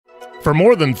For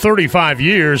more than 35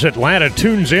 years, Atlanta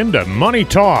tunes into Money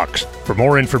Talks. For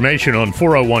more information on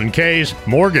 401ks,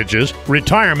 mortgages,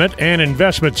 retirement, and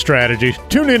investment strategies,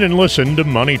 tune in and listen to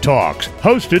Money Talks,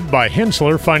 hosted by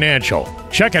Hensler Financial.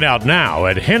 Check it out now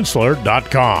at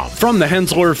hensler.com. From the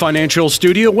Hensler Financial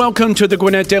Studio, welcome to the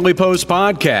Gwinnett Daily Post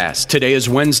podcast. Today is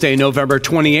Wednesday, November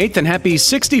 28th, and happy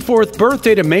 64th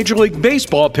birthday to Major League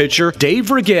Baseball pitcher Dave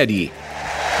Righetti.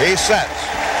 He sets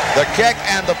the kick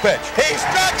and the pitch. He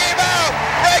struck him out.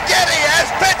 Righetti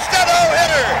has pitched a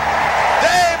no-hitter.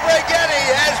 Dave Righetti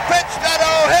has pitched a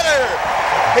no-hitter.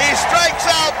 He strikes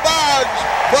out Boggs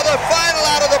for the final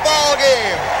out of the ball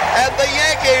game. And the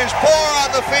Yankees pour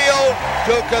on the field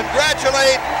to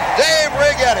congratulate Dave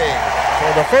Righetti. So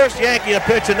the first Yankee to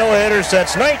pitch a no-hitter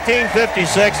since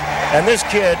 1956. And this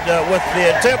kid, with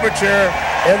the temperature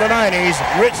in the 90s,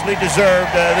 richly deserved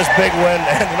this big win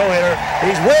and the no-hitter.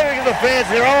 He's waving to the fans.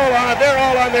 They're all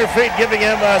on their feet, giving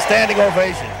him a standing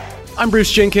ovation. I'm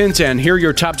Bruce Jenkins, and here are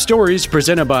your top stories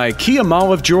presented by Kia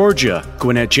Mall of Georgia.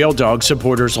 Gwinnett Jail Dog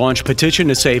supporters launch Petition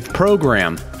to Save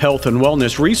program, Health and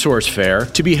Wellness Resource Fair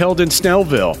to be held in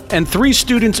Snellville, and 3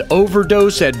 students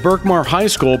overdose at Berkmar High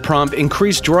School prompt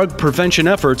increased drug prevention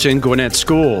efforts in Gwinnett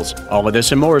schools. All of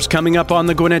this and more is coming up on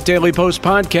the Gwinnett Daily Post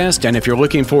podcast, and if you're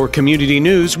looking for community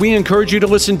news, we encourage you to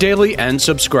listen daily and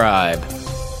subscribe.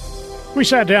 We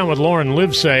sat down with Lauren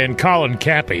Livesay and Colin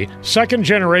Cappy,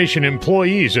 second-generation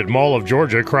employees at Mall of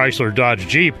Georgia Chrysler Dodge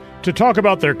Jeep, to talk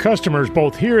about their customers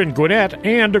both here in Gwinnett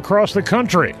and across the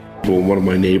country. Well, one of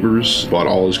my neighbors bought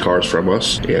all his cars from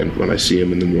us, and when I see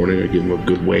him in the morning, I give him a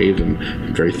good wave, and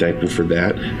I'm very thankful for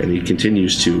that. And he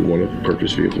continues to want to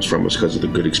purchase vehicles from us because of the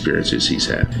good experiences he's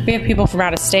had. We have people from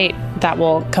out of state that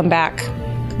will come back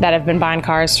that have been buying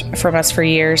cars from us for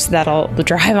years that'll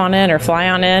drive on in or fly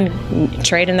on in,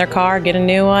 trade in their car, get a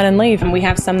new one, and leave. And we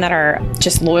have some that are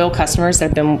just loyal customers that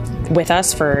have been with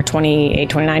us for 28,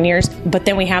 29 years. But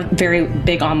then we have very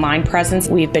big online presence.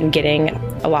 We've been getting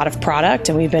a lot of product,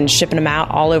 and we've been shipping them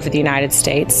out all over the United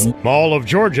States. Mall of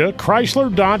Georgia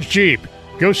Chrysler Dodge Jeep.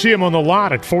 Go see them on the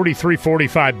lot at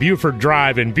 4345 Buford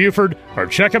Drive in Buford, or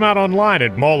check them out online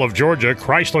at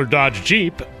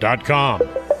mallofgeorgiachryslerDodgeJeep.com.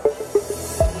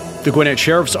 The Gwinnett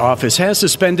Sheriff's Office has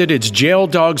suspended its Jail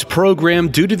Dogs program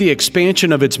due to the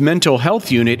expansion of its mental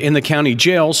health unit in the county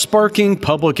jail, sparking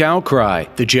public outcry.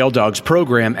 The Jail Dogs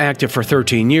program, active for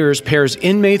 13 years, pairs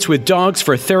inmates with dogs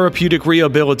for therapeutic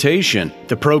rehabilitation.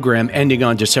 The program, ending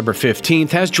on December 15th,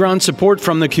 has drawn support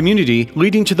from the community,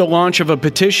 leading to the launch of a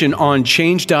petition on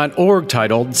change.org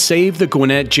titled Save the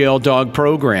Gwinnett Jail Dog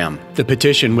Program. The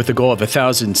petition, with a goal of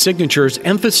 1,000 signatures,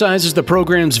 emphasizes the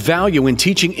program's value in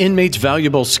teaching inmates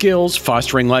valuable skills,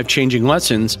 fostering life-changing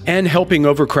lessons, and helping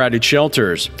overcrowded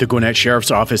shelters. The Gwinnett Sheriff's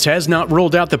Office has not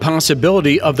ruled out the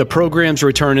possibility of the program's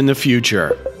return in the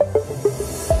future.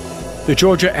 The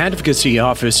Georgia Advocacy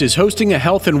Office is hosting a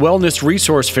health and wellness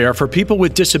resource fair for people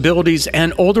with disabilities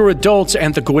and older adults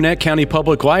at the Gwinnett County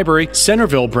Public Library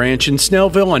Centerville branch in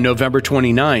Snellville on November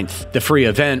 29th. The free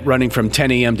event, running from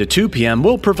 10 a.m. to 2 p.m.,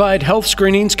 will provide health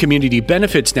screenings, community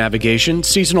benefits navigation,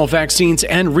 seasonal vaccines,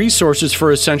 and resources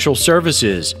for essential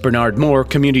services. Bernard Moore,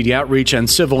 community outreach and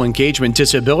civil engagement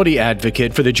disability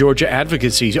advocate for the Georgia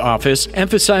Advocacy Office,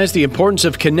 emphasized the importance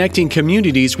of connecting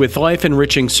communities with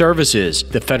life-enriching services.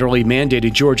 The federally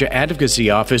mandated Georgia Advocacy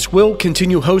Office will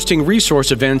continue hosting resource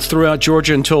events throughout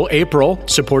Georgia until April,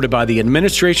 supported by the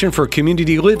Administration for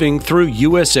Community Living through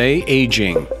USA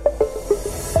Aging.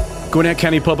 Gwinnett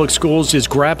County Public Schools is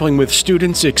grappling with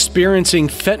students experiencing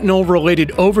fentanyl-related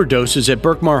overdoses at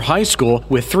Berkmar High School,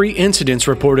 with 3 incidents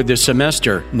reported this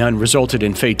semester. None resulted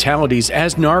in fatalities,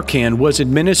 as Narcan was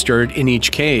administered in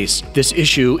each case. This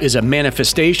issue is a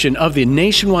manifestation of the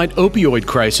nationwide opioid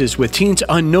crisis, with teens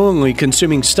unknowingly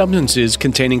consuming substances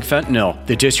containing fentanyl.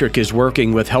 The district is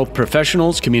working with health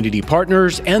professionals, community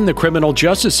partners, and the criminal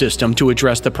justice system to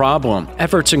address the problem.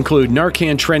 Efforts include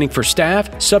Narcan training for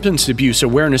staff, substance abuse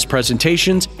awareness presentations,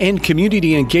 and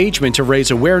community engagement to raise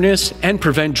awareness and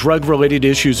prevent drug-related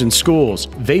issues in schools.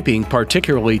 Vaping,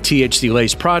 particularly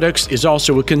THC-laced products, is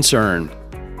also a concern.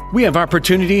 We have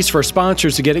opportunities for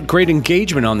sponsors to get great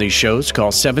engagement on these shows.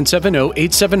 Call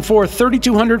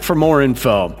 770-874-3200 for more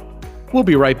info. We'll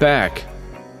be right back.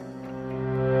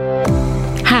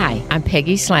 Hi, I'm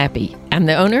Peggy Slappy. I'm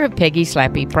the owner of Peggy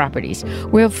Slappy Properties.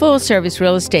 We're a full-service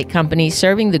real estate company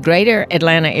serving the greater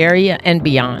Atlanta area and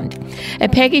beyond.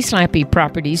 At Peggy Slappy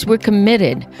Properties, we're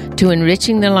committed to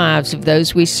enriching the lives of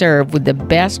those we serve with the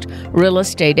best real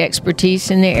estate expertise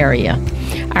in the area.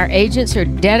 Our agents are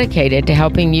dedicated to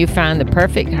helping you find the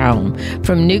perfect home,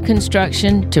 from new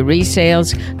construction to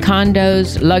resales,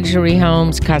 condos, luxury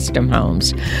homes, custom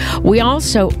homes. We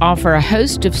also offer a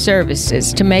host of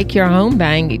services to make your home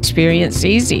buying experience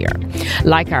easier,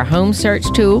 like our home search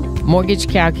tool, mortgage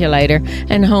calculator,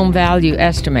 and home value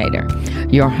estimator.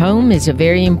 Your home is a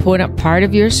very important part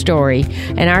of your story,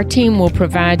 and our team will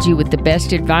provide you with the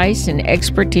best advice and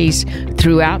expertise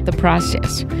throughout the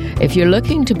process. If you're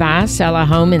looking to buy or sell a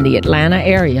home in the Atlanta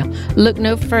area, look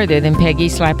no further than Peggy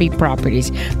Slappy Properties.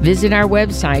 Visit our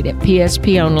website at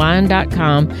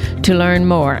psponline.com to learn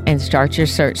more and start your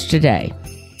search today.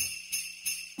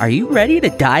 Are you ready to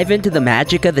dive into the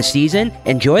magic of the season?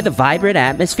 Enjoy the vibrant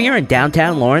atmosphere in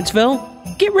downtown Lawrenceville?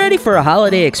 Get ready for a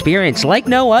holiday experience like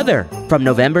no other. From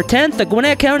November 10th, the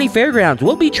Gwinnett County Fairgrounds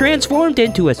will be transformed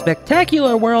into a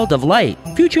spectacular world of light,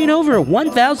 featuring over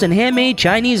 1,000 handmade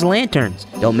Chinese lanterns.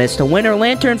 Don't miss the Winter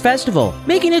Lantern Festival,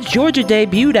 making its Georgia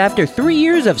debut after 3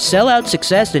 years of sellout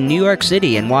success in New York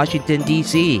City and Washington,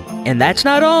 D.C. And that's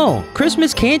not all.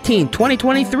 Christmas Canteen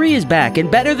 2023 is back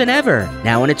and better than ever.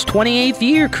 Now in its 28th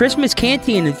year, Christmas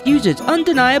Canteen infuses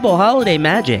undeniable holiday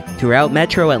magic throughout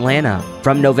Metro Atlanta.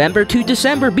 From November to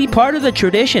December, be part of the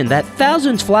tradition that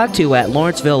thousands flock to at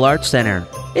Lawrenceville Arts Center.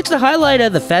 It's the highlight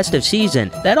of the festive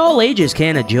season that all ages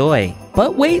can enjoy.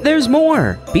 But wait, there's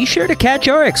more. Be sure to catch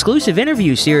our exclusive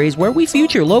interview series where we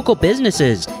feature local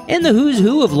businesses and the who's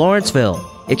who of Lawrenceville.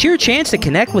 It's your chance to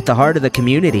connect with the heart of the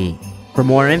community. For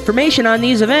more information on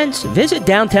these events, visit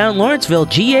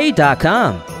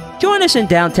downtownlawrencevillega.com. Join us in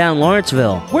downtown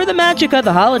Lawrenceville, where the magic of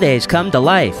the holidays come to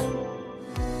life.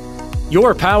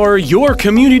 Your power, your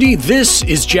community. This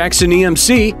is Jackson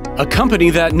EMC, a company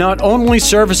that not only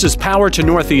services power to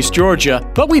Northeast Georgia,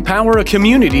 but we power a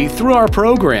community through our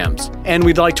programs. And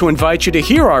we'd like to invite you to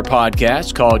hear our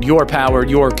podcast called Your Power,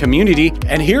 Your Community,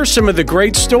 and hear some of the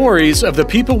great stories of the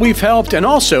people we've helped and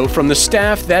also from the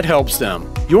staff that helps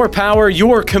them. Your Power,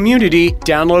 Your Community.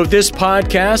 Download this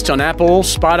podcast on Apple,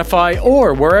 Spotify,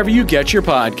 or wherever you get your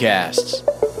podcasts.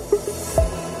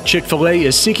 Chick-fil-A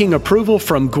is seeking approval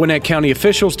from Gwinnett County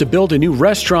officials to build a new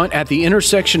restaurant at the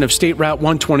intersection of State Route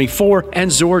 124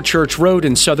 and Zor Church Road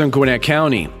in southern Gwinnett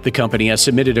County. The company has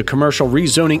submitted a commercial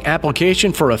rezoning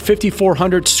application for a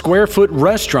 5,400 square foot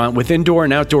restaurant with indoor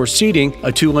and outdoor seating,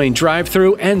 a 2-lane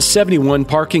drive-through, and 71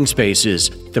 parking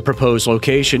spaces. The proposed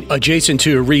location adjacent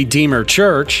to Redeemer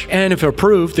Church, and if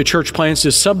approved, the church plans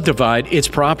to subdivide its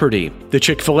property. The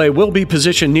Chick-fil-A will be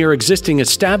positioned near existing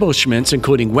establishments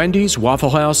including Wendy's, Waffle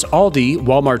House, Aldi,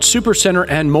 Walmart Supercenter,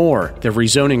 and more. The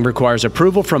rezoning requires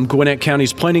approval from Gwinnett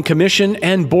County's Planning Commission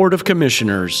and Board of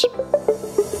Commissioners.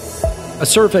 A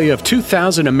survey of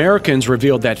 2,000 Americans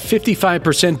revealed that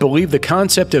 55% believe the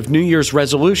concept of New Year's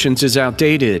resolutions is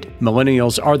outdated.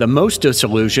 Millennials are the most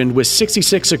disillusioned, with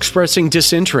 66% expressing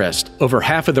disinterest. Over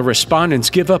half of the respondents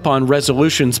give up on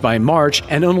resolutions by March,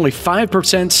 and only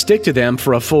 5% stick to them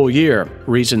for a full year.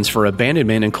 Reasons for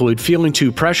abandonment include feeling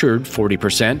too pressured,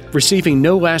 40%, receiving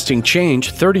no lasting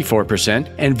change, 34%,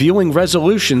 and viewing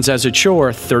resolutions as a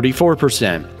chore,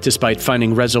 34%. Despite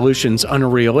finding resolutions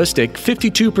unrealistic,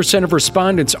 52% of respondents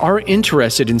are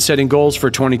interested in setting goals for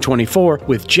 2024,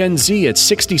 with Gen Z at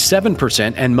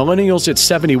 67% and millennials at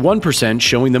 71%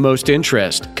 showing the most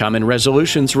interest. Common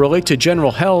resolutions relate to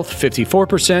general health,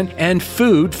 54%, and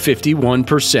food,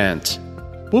 51%.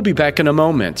 We'll be back in a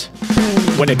moment.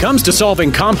 When it comes to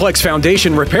solving complex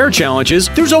foundation repair challenges,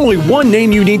 there's only one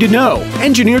name you need to know: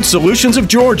 Engineered Solutions of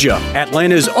Georgia,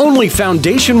 Atlanta's only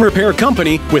foundation repair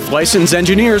company with licensed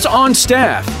engineers on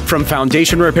staff. From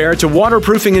foundation repair to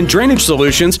waterproofing and drainage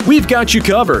solutions, we've got you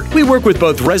covered. We work with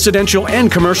both residential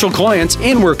and commercial clients,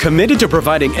 and we're committed to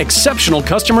providing exceptional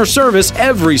customer service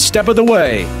every step of the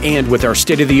way. And with our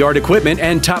state-of-the-art equipment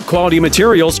and top quality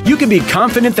materials, you can be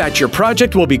confident that your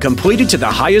project will be completed to the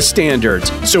highest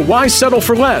standards. So why settle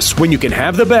for less when you can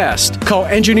have the best? Call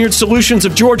Engineered Solutions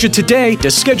of Georgia today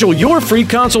to schedule your free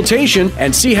consultation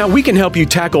and see how we can help you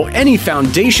tackle any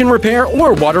foundation repair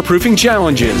or waterproofing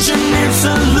challenges. Engineered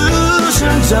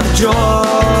Solutions of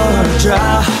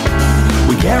Georgia.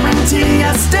 We guarantee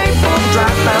a stable,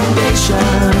 dry foundation.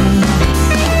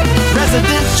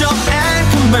 Residential and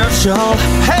commercial.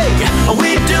 Hey,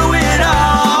 we do it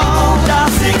all. Dial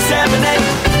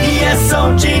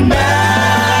 678-ESOG now.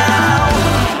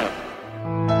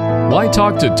 Why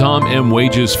talk to Tom M.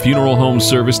 Wage's Funeral Home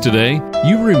Service today?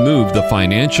 You remove the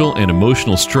financial and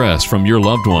emotional stress from your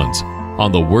loved ones.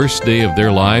 On the worst day of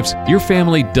their lives, your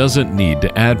family doesn't need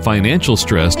to add financial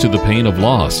stress to the pain of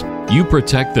loss. You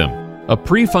protect them. A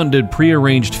pre-funded,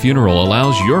 pre-arranged funeral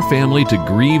allows your family to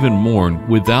grieve and mourn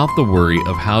without the worry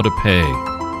of how to pay.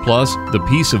 Plus, the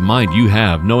peace of mind you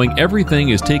have knowing everything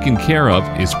is taken care of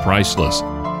is priceless.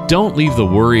 Don't leave the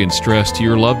worry and stress to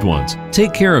your loved ones.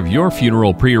 Take care of your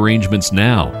funeral pre-arrangements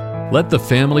now. Let the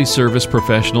family service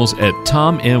professionals at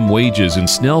Tom M. Wages in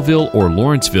Snellville or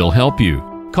Lawrenceville help you.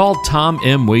 Call Tom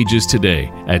M. Wages today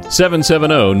at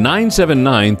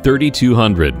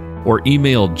 770-979-3200 or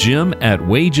email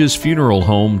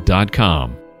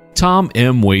jim@wagesfuneralhome.com. Tom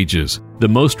M. Wages, the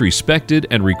most respected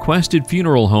and requested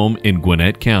funeral home in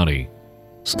Gwinnett County.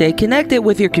 Stay connected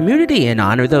with your community and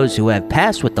honor those who have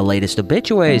passed with the latest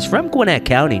obituaries from Gwinnett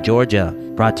County, Georgia.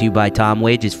 Brought to you by Tom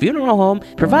Wages Funeral Home,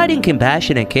 providing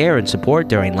compassionate care and support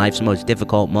during life's most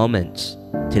difficult moments.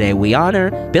 Today we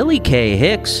honor Billy K.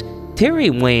 Hicks, Terry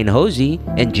Wayne Hosey,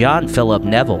 and John Philip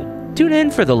Neville. Tune in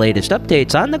for the latest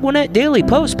updates on the Gwinnett Daily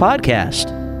Post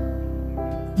podcast.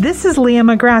 This is Leah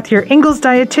McGrath, your Ingalls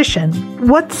dietitian.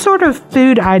 What sort of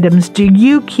food items do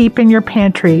you keep in your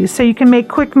pantry so you can make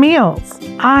quick meals?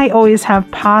 I always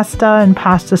have pasta and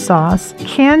pasta sauce,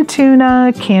 canned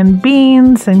tuna, canned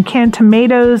beans, and canned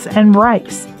tomatoes and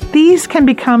rice. These can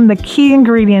become the key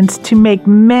ingredients to make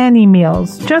many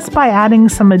meals just by adding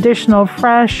some additional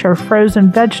fresh or frozen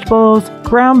vegetables,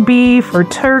 ground beef or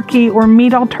turkey or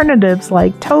meat alternatives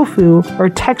like tofu or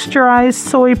texturized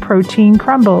soy protein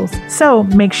crumbles. So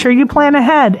make sure you plan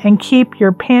ahead and keep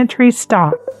your pantry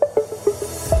stocked.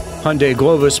 Hyundai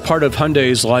Globus, part of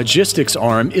Hyundai's logistics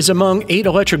arm, is among 8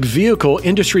 electric vehicle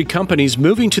industry companies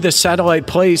moving to the Satellite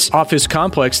Place office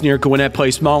complex near Gwinnett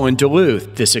Place Mall in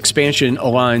Duluth. This expansion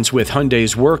aligns with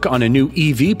Hyundai's work on a new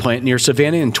EV plant near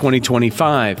Savannah in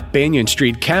 2025. Banyan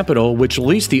Street Capital, which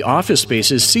leased the office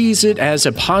spaces, sees it as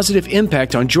a positive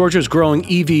impact on Georgia's growing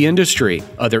EV industry.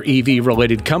 Other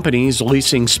EV-related companies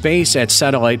leasing space at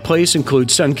Satellite Place include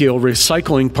Sungil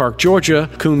Recycling Park Georgia,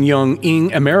 Kum Young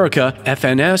Ing America,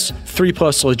 FNS,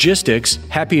 3+ Logistics,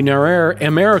 Happy Narer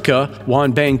America,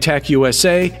 Wanbang Tech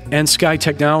USA, and Sky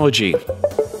Technology.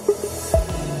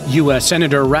 U.S.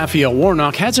 Senator Raphael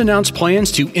Warnock has announced plans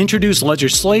to introduce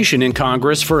legislation in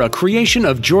Congress for a creation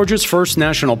of Georgia's first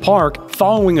national park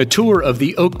following a tour of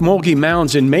the Okmulgee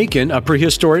Mounds in Macon, a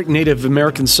prehistoric Native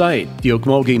American site. The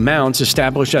Okmulgee Mounds,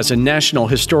 established as a national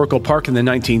historical park in the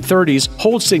 1930s,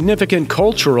 hold significant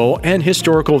cultural and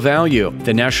historical value.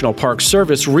 The National Park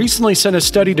Service recently sent a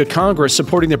study to Congress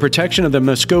supporting the protection of the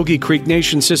Muskogee Creek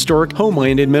Nation's historic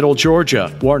homeland in Middle Georgia.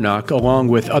 Warnock, along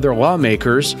with other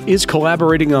lawmakers, is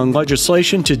collaborating on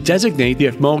legislation to designate the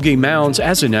Okmulgee Mounds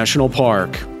as a national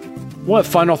park. What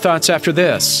final thoughts after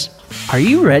this? Are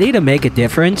you ready to make a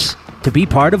difference? To be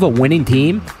part of a winning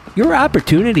team? Your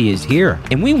opportunity is here,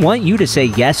 and we want you to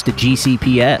say yes to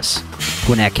GCPS.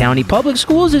 Gwinnett County Public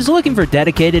Schools is looking for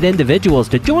dedicated individuals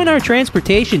to join our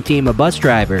transportation team of bus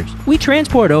drivers. We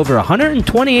transport over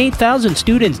 128,000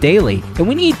 students daily, and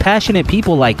we need passionate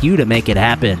people like you to make it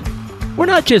happen. We're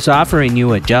not just offering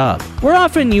you a job. We're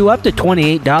offering you up to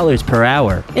 $28 per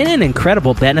hour and an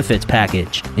incredible benefits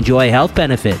package. Enjoy health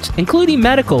benefits, including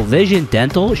medical, vision,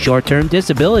 dental, short-term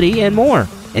disability, and more.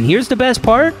 And here's the best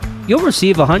part. You'll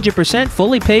receive 100%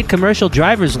 fully paid commercial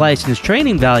driver's license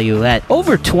training value at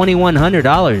over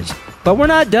 $2,100. But we're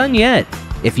not done yet.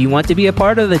 If you want to be a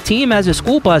part of the team as a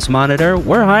school bus monitor,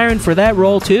 we're hiring for that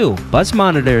role too. Bus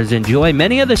monitors enjoy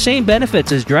many of the same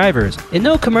benefits as drivers, and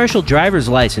no commercial driver's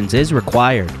license is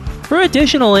required. For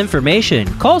additional information,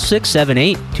 call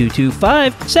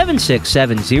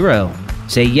 678-225-7670.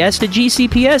 Say yes to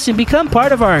GCPS and become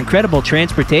part of our incredible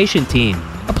transportation team.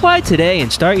 Apply today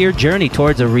and start your journey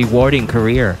towards a rewarding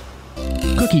career.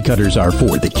 Cookie cutters are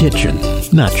for the kitchen,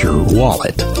 not your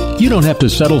wallet. You don't have to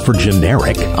settle for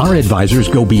generic. Our advisors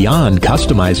go beyond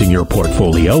customizing your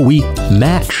portfolio. We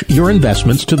match your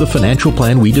investments to the financial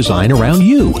plan we design around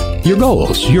you, your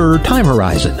goals, your time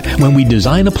horizon, when we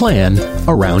design a plan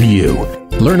around you.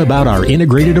 Learn about our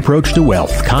integrated approach to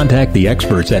wealth. Contact the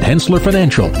experts at Hensler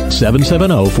Financial,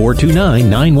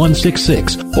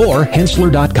 770-429-9166, or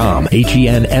hensler.com,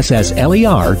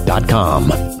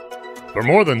 HENSSLER.com. For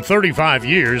more than 35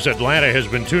 years, Atlanta has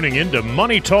been tuning into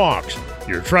Money Talks,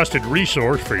 your trusted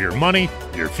resource for your money,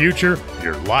 your future,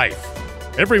 your life.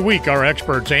 Every week, our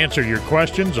experts answer your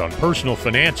questions on personal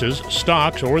finances,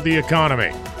 stocks, or the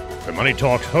economy. The Money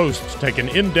Talks hosts take an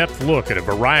in-depth look at a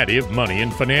variety of money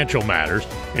and financial matters,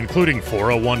 including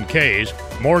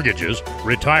 401ks, mortgages,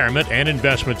 retirement, and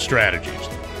investment strategies.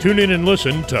 Tune in and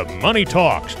listen to Money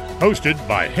Talks, hosted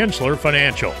by Hensler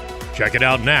Financial. Check it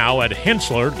out now at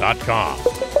hensler.com.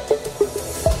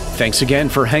 Thanks again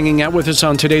for hanging out with us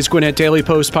on today's Gwinnett Daily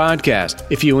Post podcast.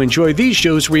 If you enjoy these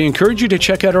shows, we encourage you to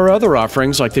check out our other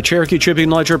offerings like the Cherokee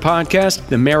Tribune-Ledger podcast,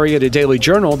 the Marietta Daily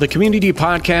Journal, the Community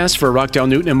Podcast for Rockdale,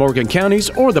 Newton, and Morgan counties,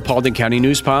 or the Paulding County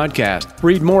News Podcast.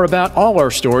 Read more about all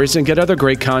our stories and get other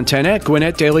great content at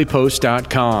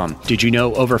GwinnettDailyPost.com. Did you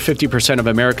know over 50% of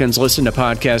Americans listen to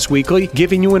podcasts weekly?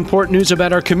 Giving you important news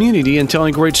about our community and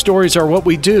telling great stories are what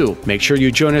we do. Make sure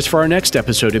you join us for our next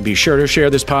episode, and be sure to share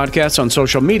this podcast on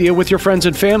social media with your friends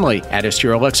and family. Add us to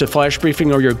your Alexa Flash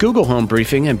Briefing or your Google Home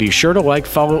Briefing, and be sure to like,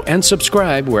 follow, and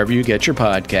subscribe wherever you get your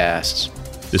podcasts.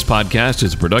 This podcast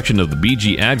is a production of the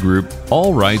BG Ad Group,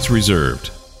 all rights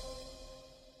reserved.